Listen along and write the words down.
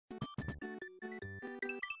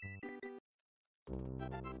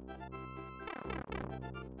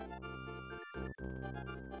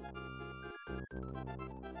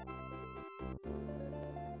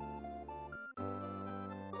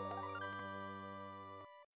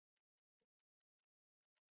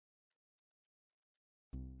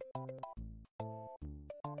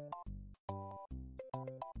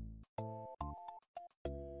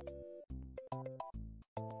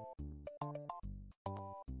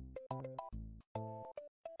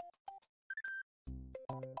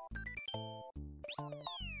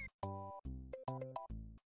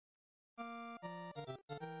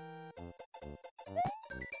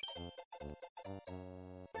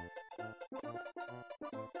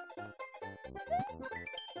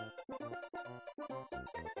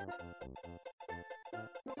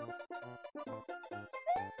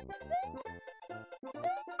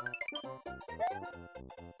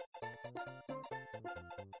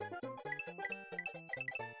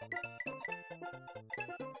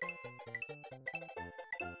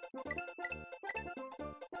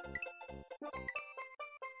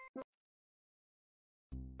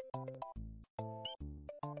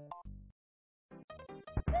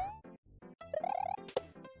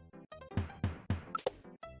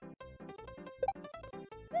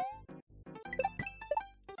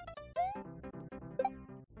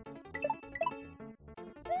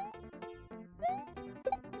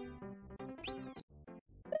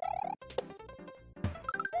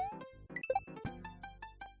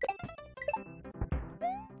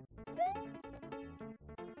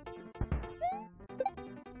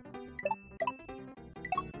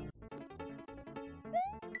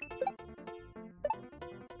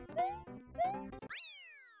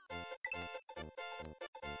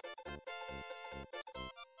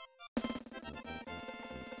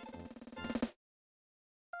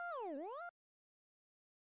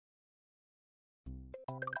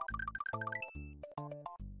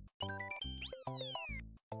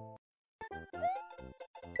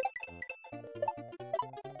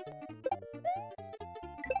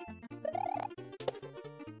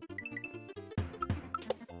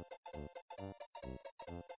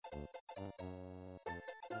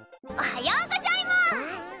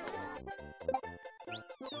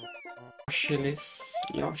Yoshilis,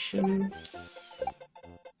 Yoshilis.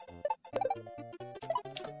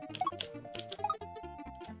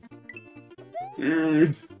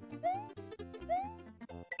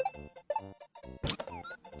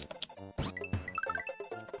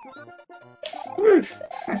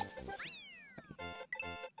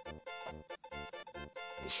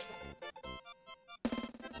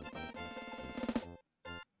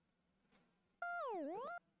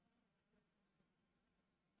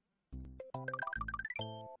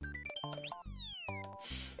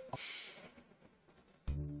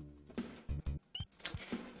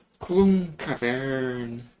 Cloon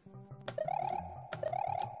Cavern.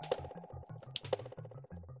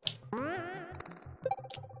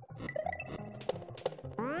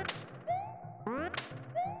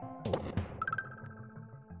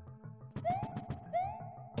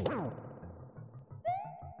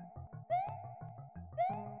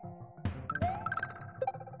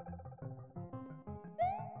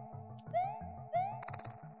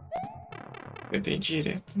 Eu dei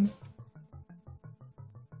direto.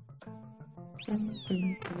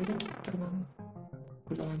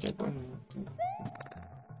 Por onde agora?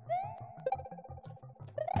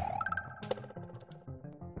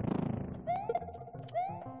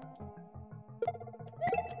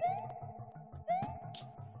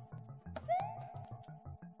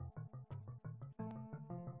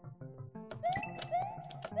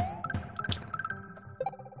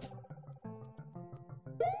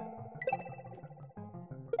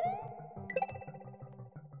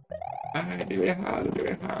 Ai, deu errado,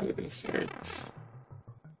 deu certo.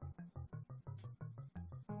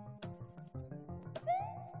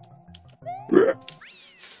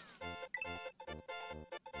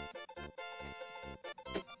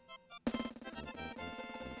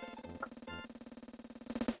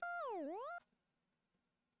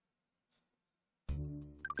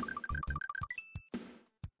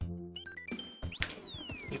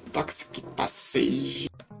 Toxic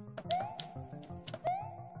Passage.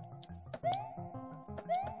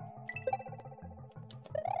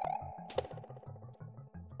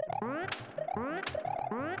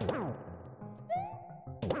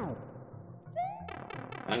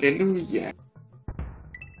 Aleluia.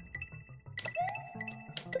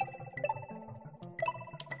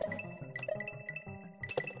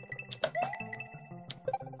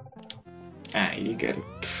 Aí,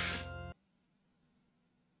 garoto.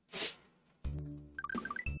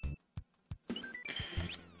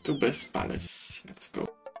 Tubba's Palace. Let's go.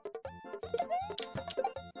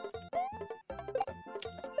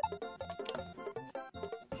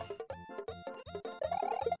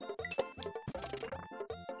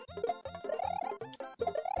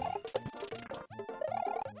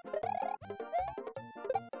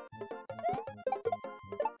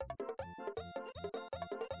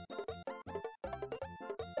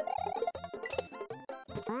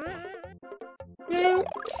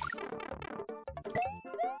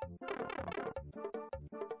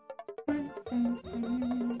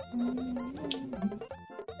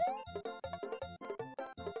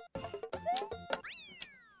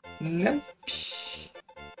 Não.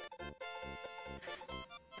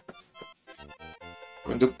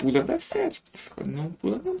 Quando pula dá certo. Quando não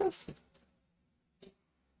pula não dá certo.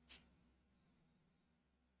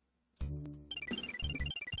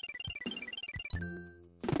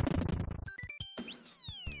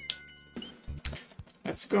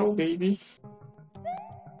 Let's go, baby.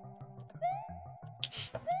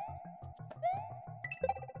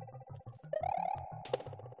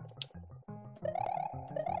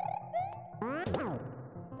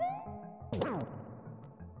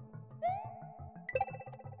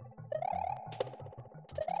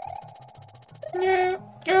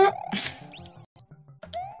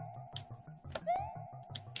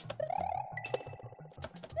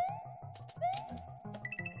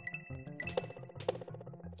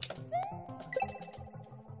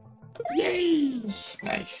 Yay!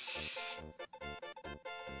 Nice.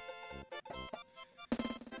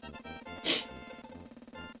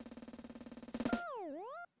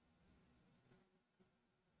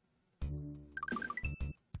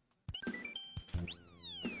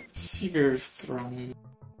 Shiverthorn.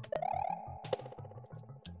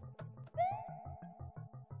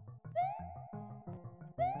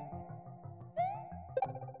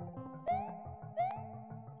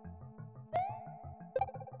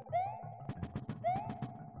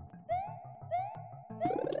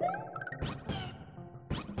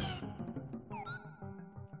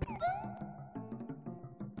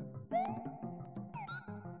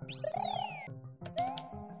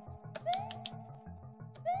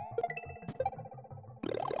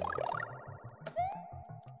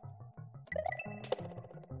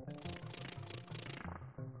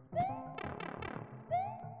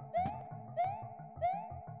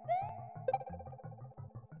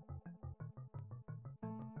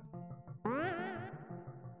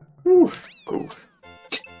 Corra.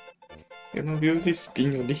 Eu não vi os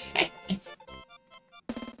espinhos ali.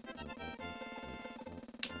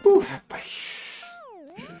 Rapaz.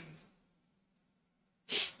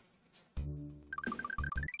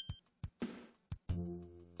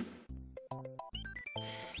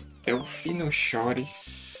 Delfino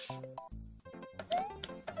Shores.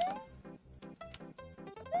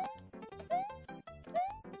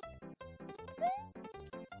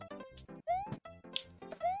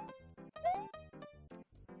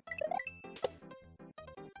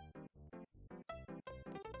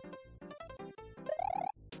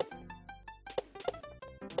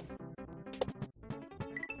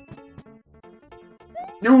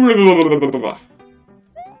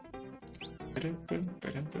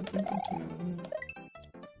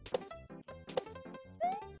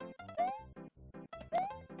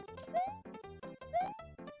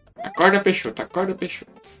 Acorda, Peixoto, acorda,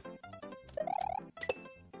 Peixoto.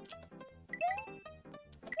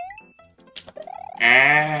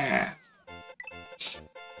 Ah.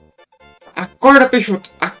 Acorda,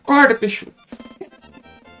 Peixoto, acorda, Peixoto.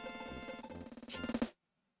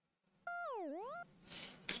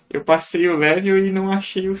 Eu passei o level e não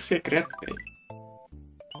achei o secreto, velho.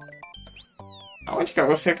 Aonde que é?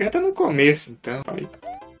 O secreto é no começo, então. Pai.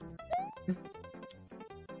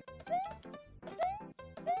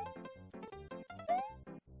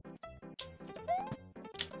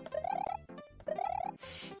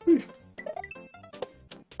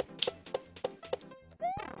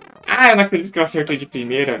 Ah, eu não acredito que eu acertei de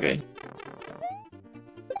primeira, velho.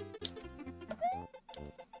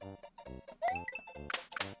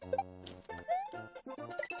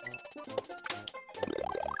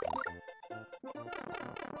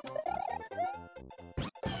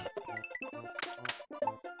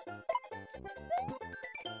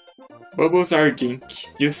 Bubbles are drink.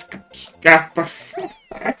 Use capa.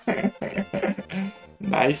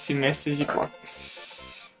 Nice message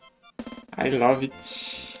box. I love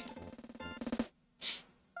it.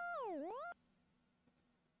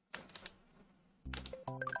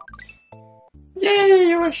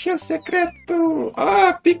 Yay, eu achei o secreto.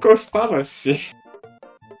 Ah, Pickle's Palace.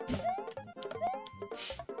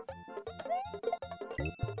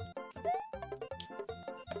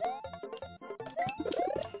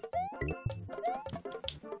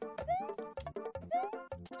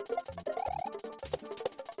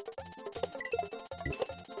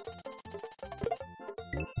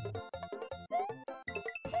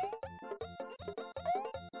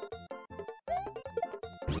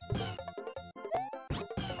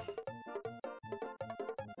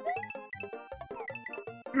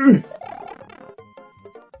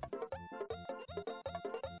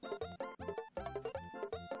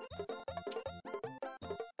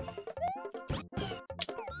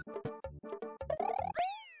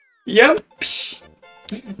 Yup!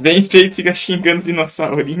 Bem feito, fica xingando o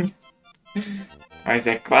dinossaurinho. Mas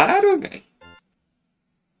é claro, velho.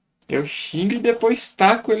 Eu xingo e depois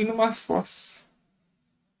taco ele numa fossa.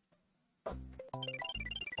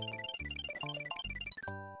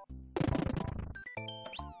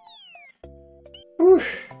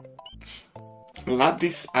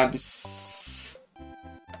 Labrys Abyss.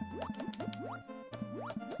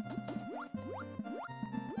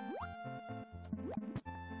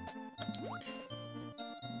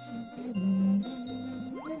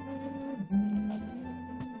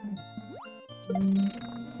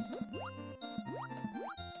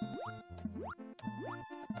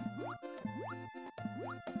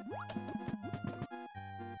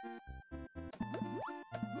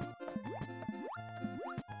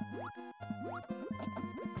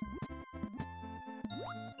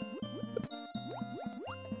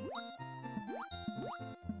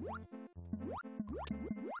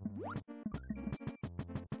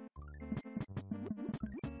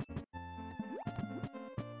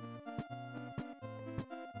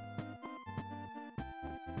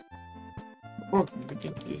 Pô, eu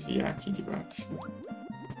tenho que desviar aqui de baixo.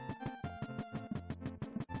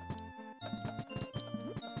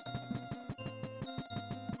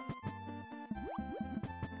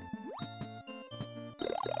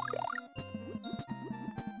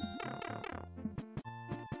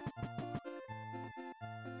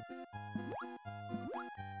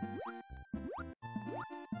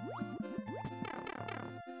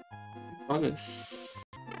 Olha.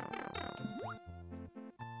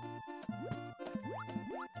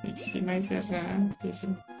 Tem que ser mais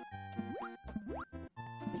rápido.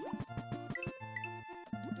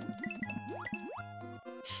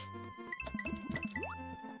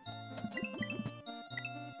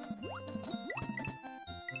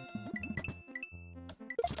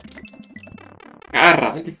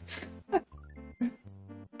 Caralho.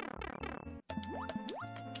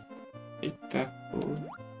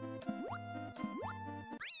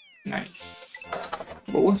 Nice.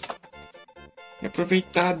 Boa. E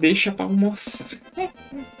aproveitar, deixa pra almoçar.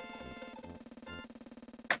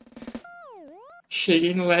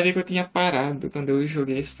 Cheguei no level que eu tinha parado quando eu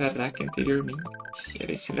joguei Starrack anteriormente.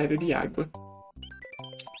 Era esse level de água.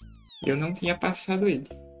 E eu não tinha passado ele.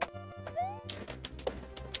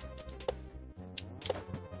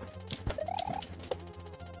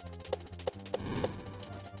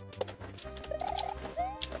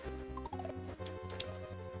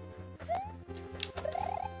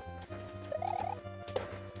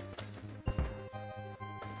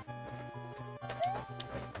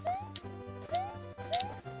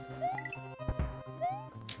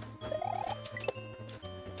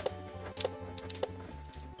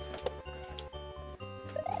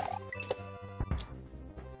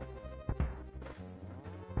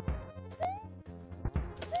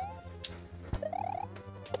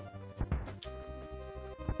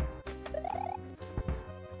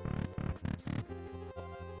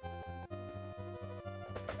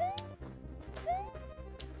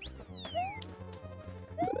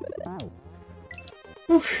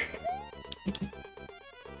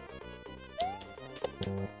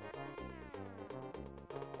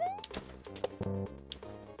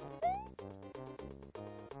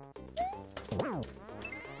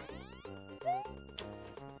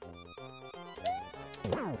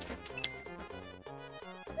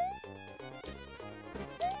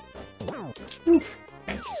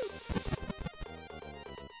 Nice.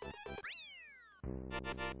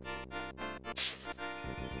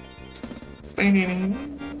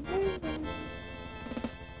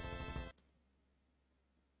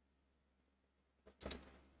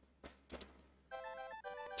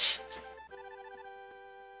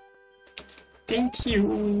 Thank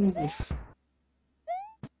you.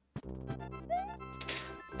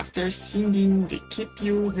 After singing, the keep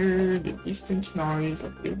you heard the distant noise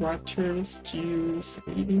of the water stews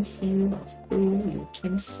waving field of blue. You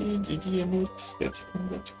can see GG emotes that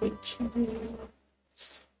congratulate you.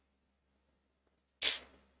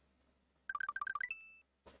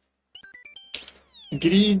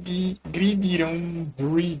 Gridiron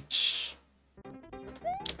Ridge.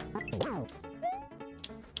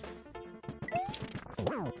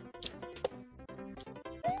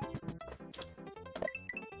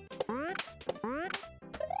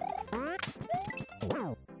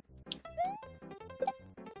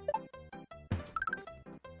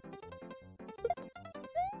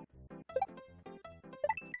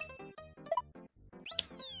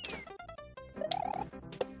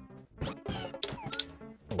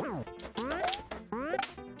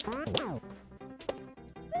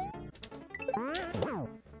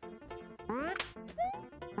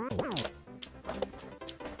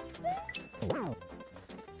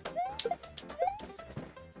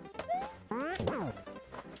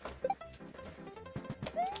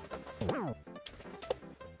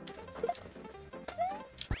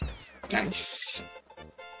 Nice.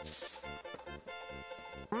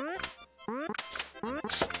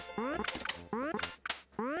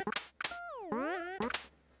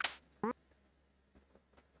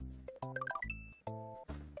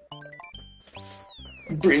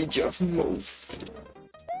 Bridge of Moths.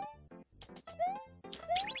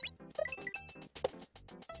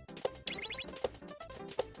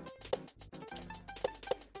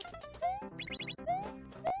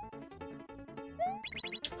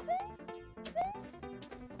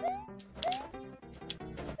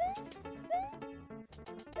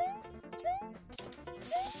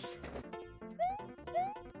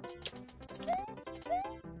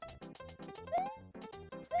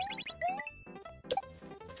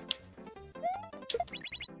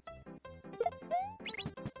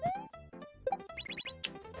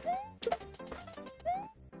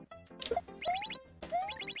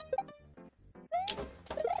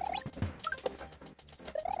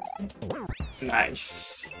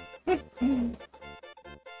 Nice.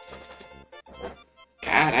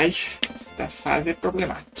 Caralho, esta fase é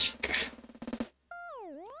problemática.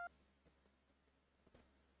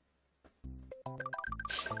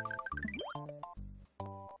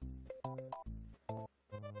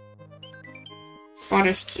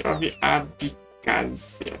 Forest of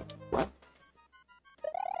Abkhazia. What?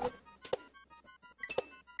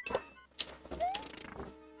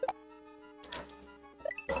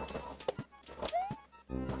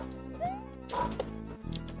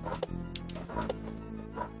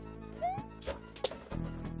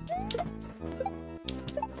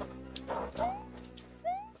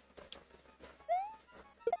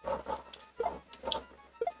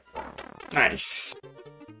 Nice.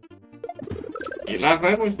 E lá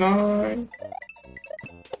vamos nós.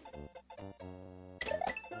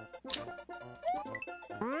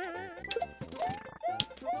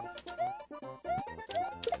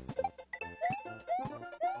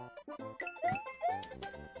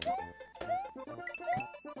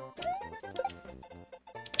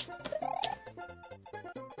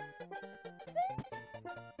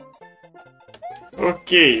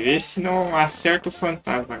 Ok, vê se não acerta o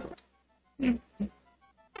fantasma agora.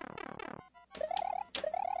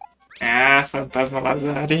 Ah, fantasma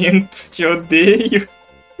lazarento, te odeio.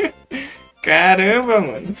 Caramba,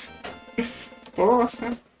 mano.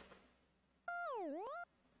 Porra.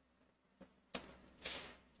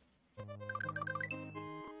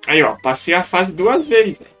 Aí, ó, passei a fase 2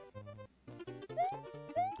 vezes.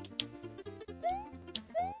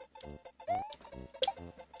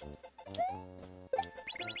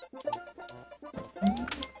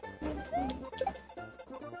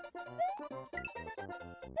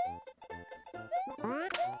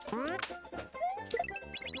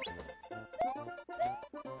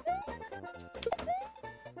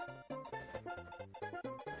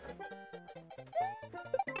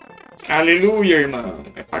 Aleluia, irmão.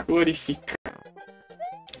 É pra glorificar.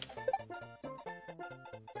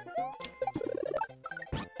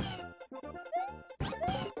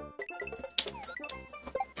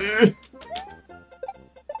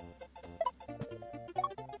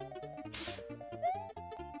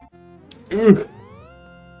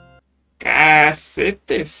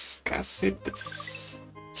 Cacetes, cacetes.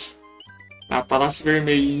 Tá, Palácio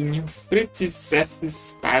Vermelhinho, Fritzef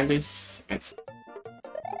Palace.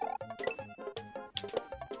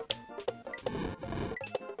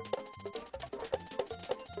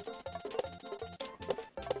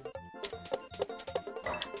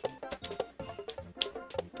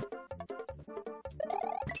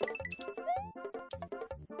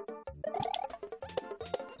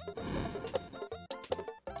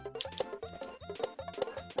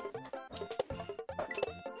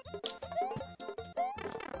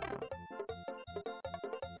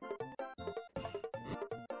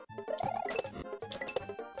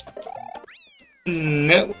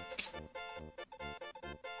 Não.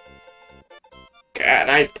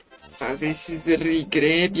 Caralho, fazer esses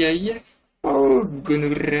regrab aí é fogo no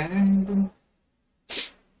rabo.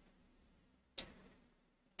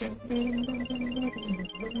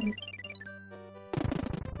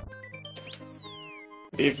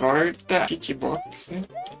 De volta, cheatbox, né?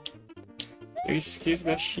 Eu esqueço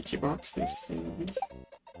da cheatbox desse vídeo.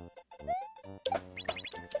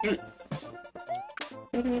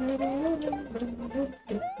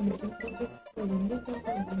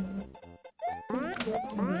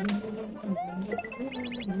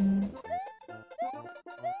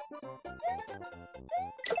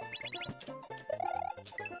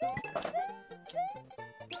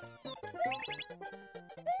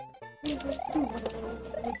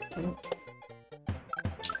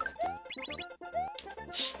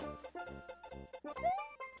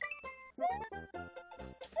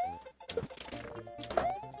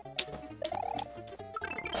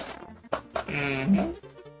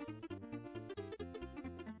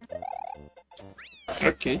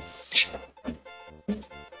 Ok.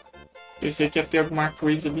 Pensei que ia ter alguma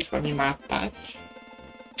coisa ali pra me matar.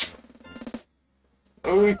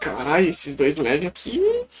 Ui, caralho, esses dois levels aqui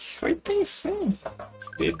foi tenso, hein? Os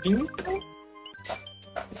dedinhos estão...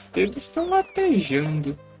 Os dedos estão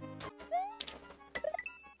latejando.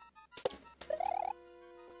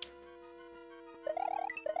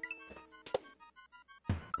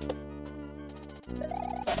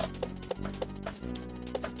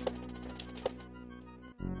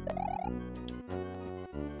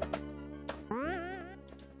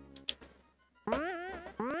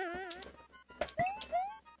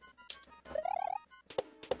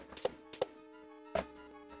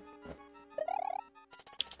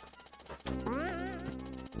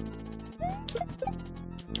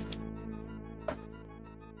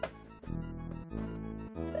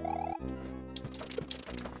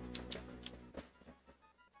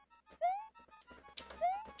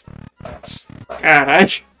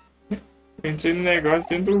 Caralho, eu entrei no negócio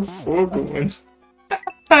dentro do fogo, mano.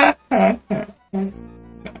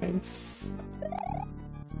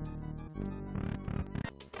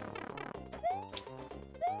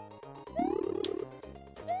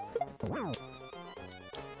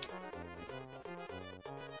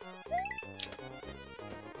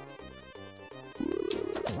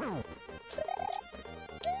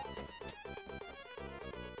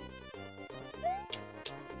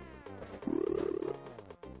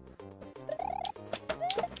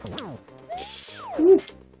 Nice.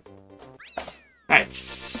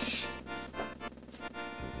 Nice.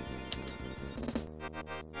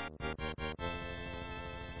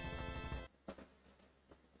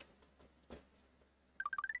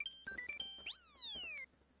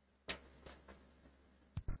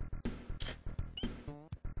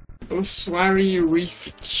 Ossuary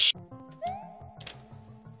Rift.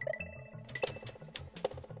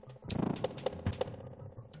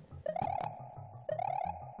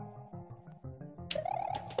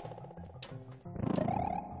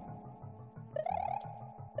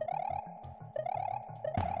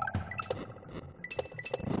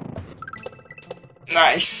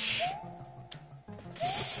 Nice.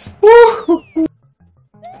 Woo!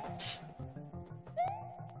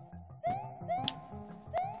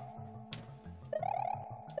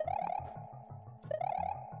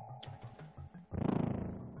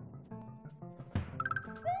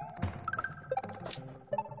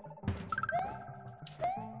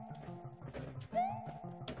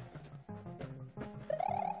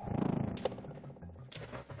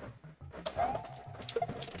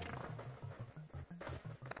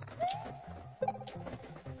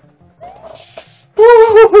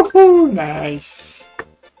 Woo! Nice.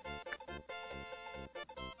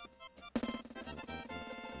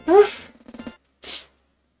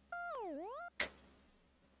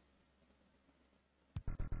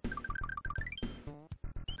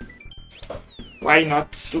 Why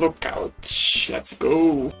not look out? Let's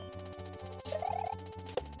go.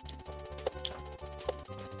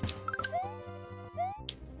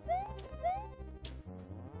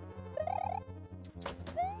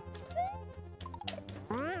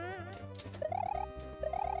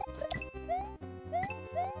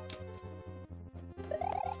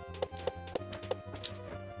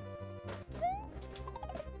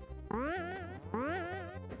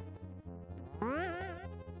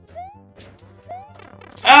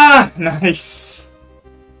 Ah, nice.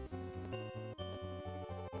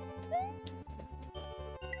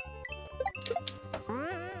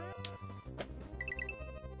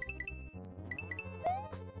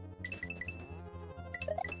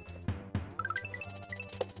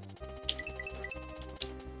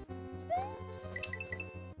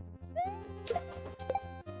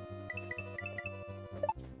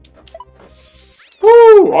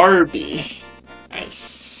 Woo, RB.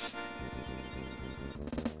 Nice.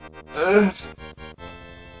 Ugh.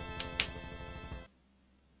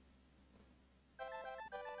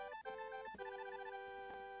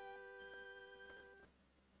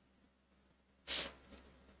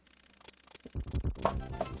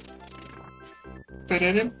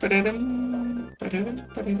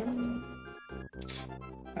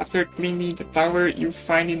 After cleaning the tower, you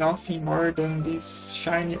find nothing more than this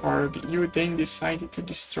shiny orb. You then decided to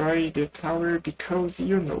destroy the tower because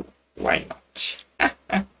you know why not.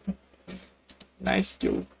 Nice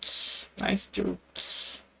joke. Nice joke.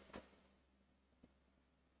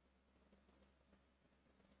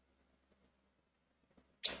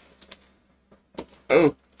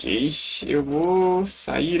 Ok, eu vou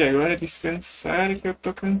sair agora, descansar, que eu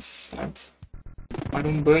tô cansado. Para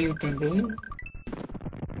um banho também.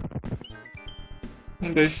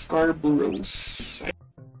 Underscore Burrows.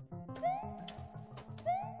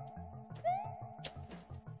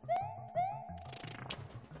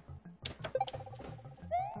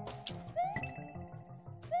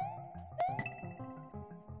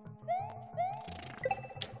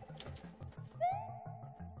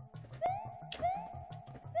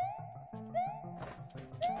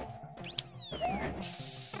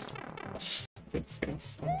 Nice.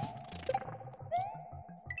 Descansando.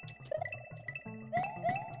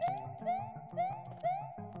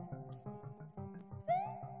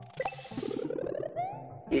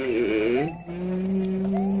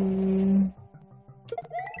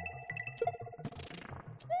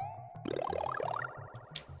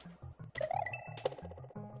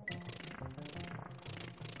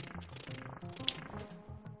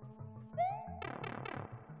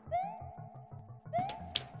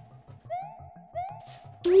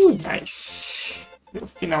 Nice. No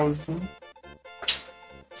finalzinho.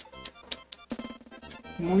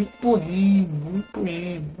 Muito bueno, muito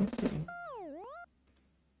bueno, muito bueno.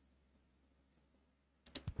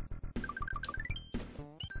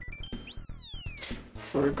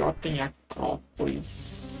 Forgotten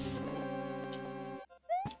Acropolis.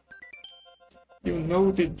 You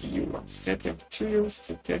know the deal. A set of tools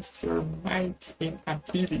to test your might and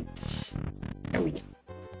ability. Oh yeah.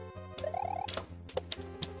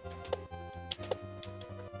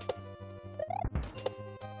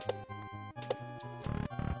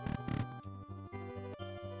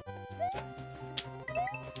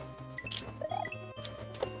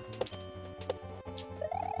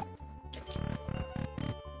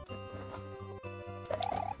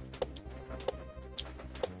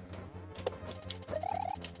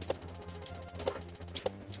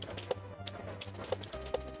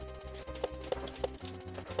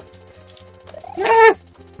 Yes!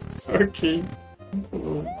 Okay.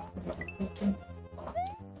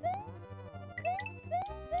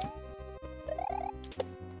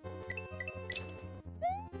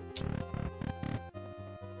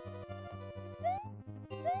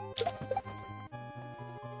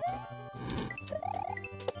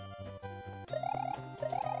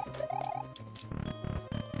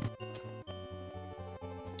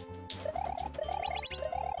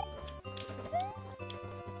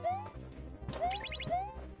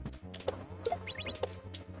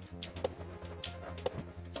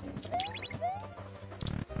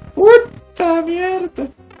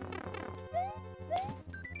 merda!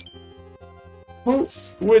 Who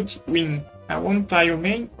would win? A one-tile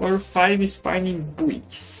man or 5 spinning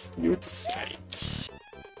buoys? You decide.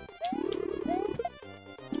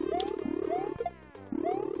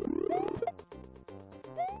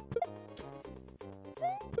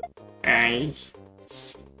 Ai.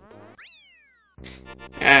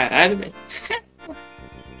 Caralho, velho.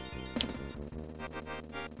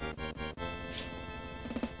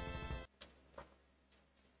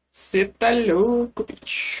 Cê tá louco,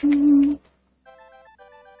 bicho.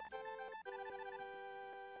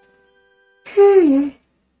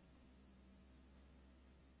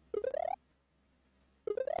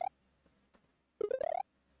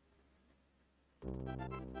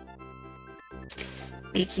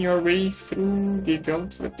 Making your way through the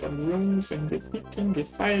gauntlet of rooms and defeating the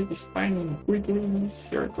 5 spinning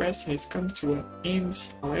wiggles, your quest has come to an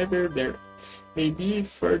end. However, there may be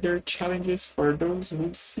further challenges for those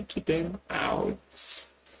who seek them out.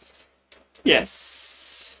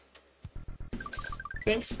 Yes.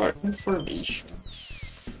 Thanks for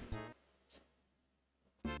informations.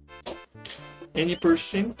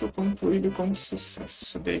 N% concluído com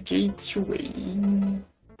sucesso. The Gateway.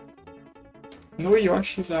 No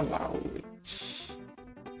Yoshi's Allowed.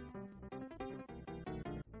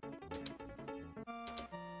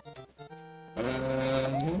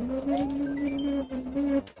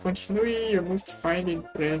 To continue, you must find and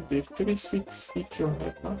press the 3 switches if you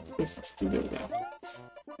have not access to the levels.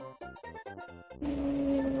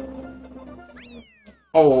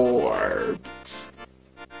 Orb.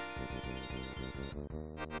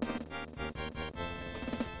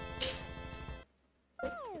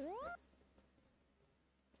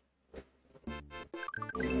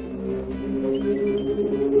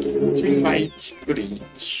 Twilight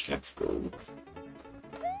Bridge. Let's go.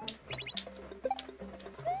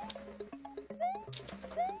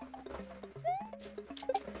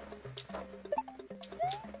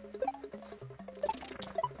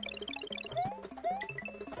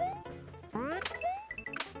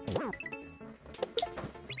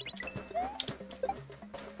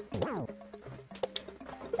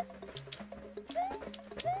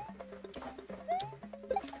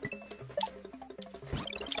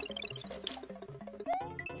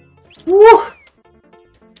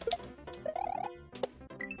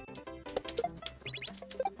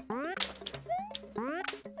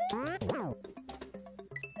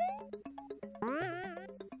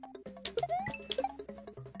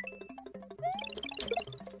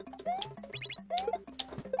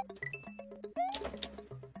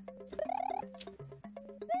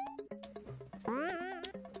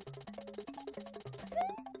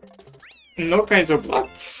 No kinds of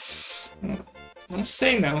blocks? Não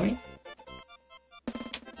sei não, hein?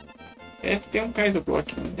 Deve ter um kinds of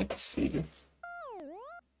block, não é possível.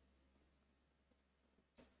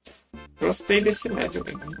 Gostei desse level,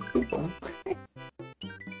 hein? Muito bom.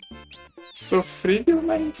 Sofrível,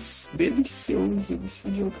 mas delicioso de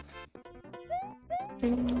se jogar.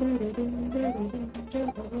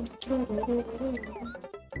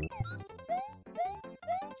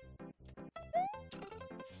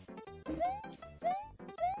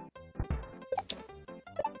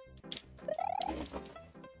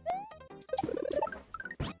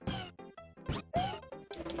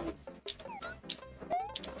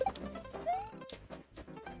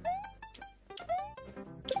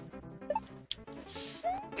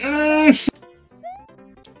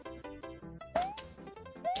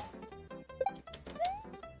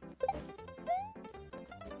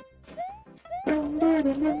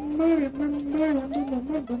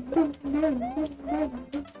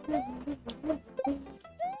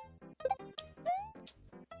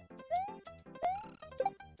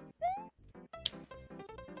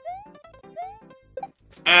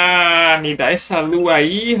 Ah, me dá essa lua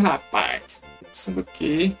aí, rapaz. Pensando o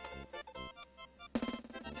quê?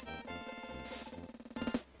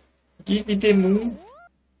 Give the moon.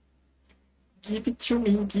 Give it to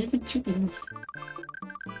me, give it to me.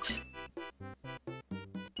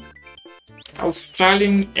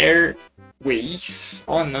 Australian Airways.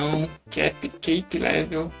 Oh não, Cape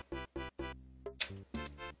level.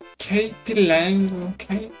 Cape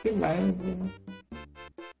level.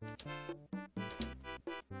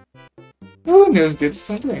 Meus dedos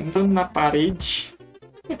estão doendo na parede.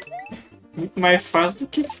 Muito mais fácil do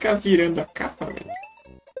que ficar virando a capa, velho.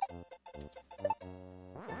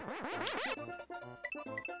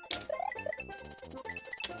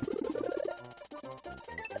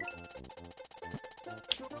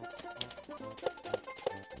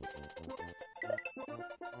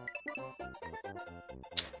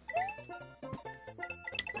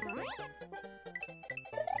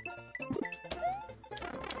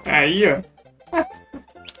 Aí, ó.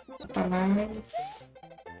 Tá mais.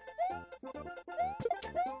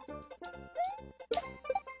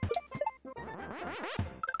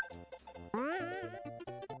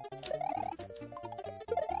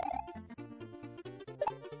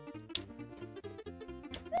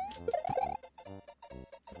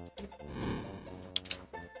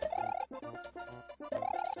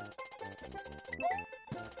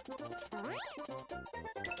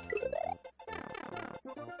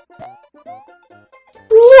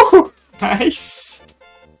 Nice!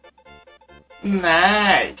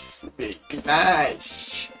 Nice, baby,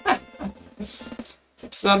 nice! Você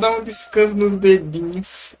precisa dar um descanso nos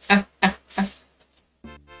dedinhos.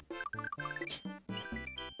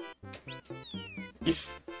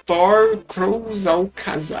 Stormcrow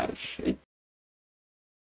Alcazar.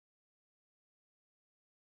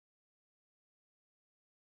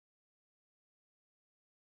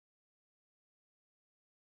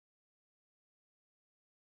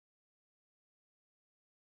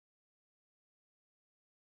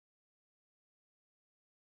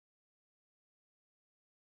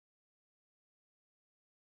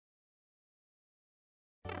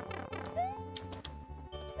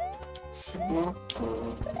 Esse bloco.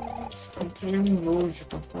 Esse controle é um nojo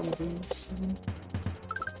pra fazer isso.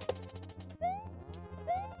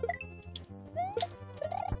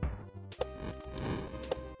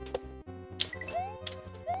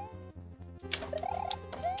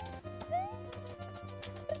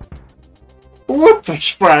 Puta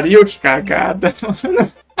que pariu, que cagada,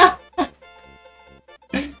 mano.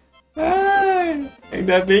 Ai,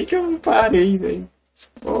 ainda bem que eu não parei, velho.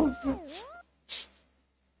 Porra.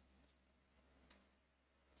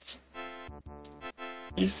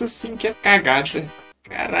 Isso sim que é cagada.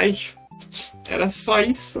 Caralho. Era só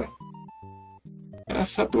isso. Era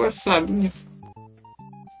só duas salinhas.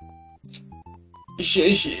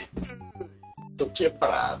 GG. Tô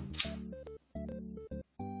quebrado.